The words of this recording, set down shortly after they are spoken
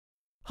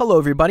Hello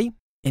everybody.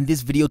 In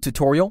this video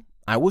tutorial,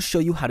 I will show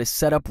you how to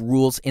set up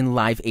rules in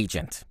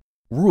LiveAgent.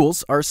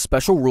 Rules are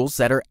special rules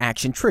that are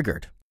action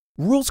triggered.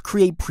 Rules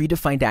create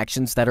predefined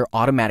actions that are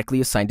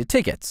automatically assigned to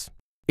tickets.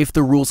 If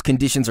the rule's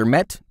conditions are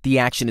met, the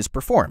action is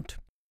performed.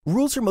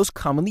 Rules are most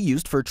commonly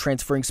used for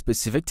transferring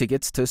specific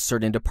tickets to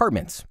certain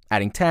departments,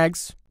 adding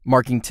tags,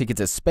 marking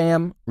tickets as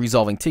spam,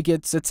 resolving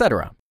tickets,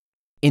 etc.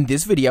 In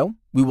this video,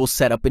 we will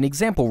set up an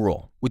example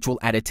rule, which will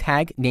add a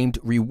tag named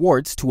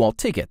rewards to all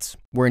tickets,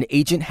 where an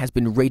agent has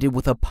been rated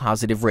with a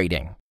positive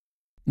rating.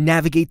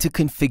 Navigate to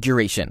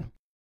Configuration,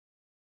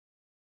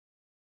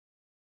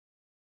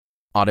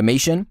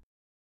 Automation,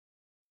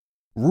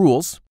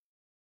 Rules,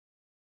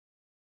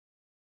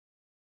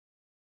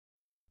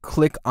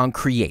 click on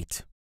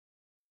Create.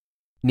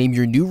 Name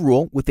your new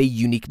rule with a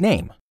unique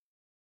name.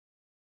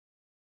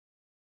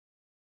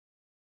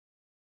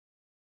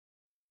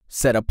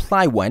 Set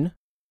Apply When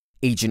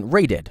Agent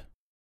Rated.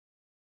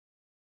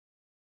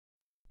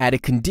 Add a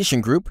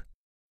condition group,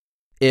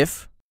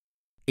 if,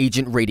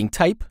 agent rating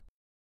type,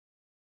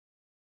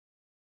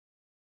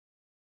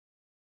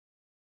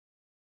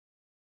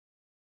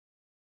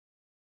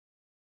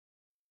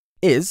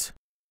 is,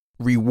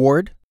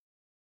 reward,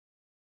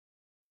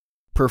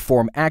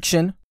 perform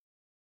action,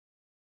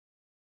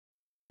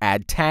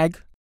 add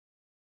tag,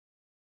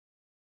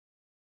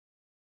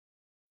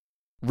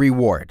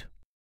 reward.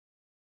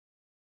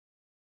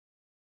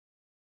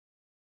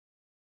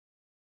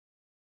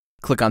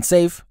 Click on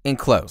Save and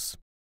Close.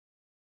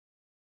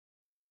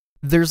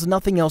 There's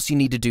nothing else you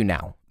need to do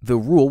now. The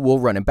rule will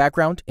run in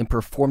background and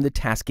perform the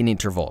task in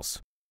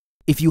intervals.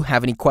 If you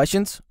have any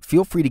questions,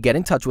 feel free to get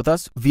in touch with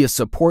us via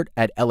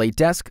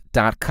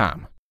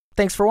support@ladesk.com.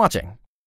 Thanks for watching.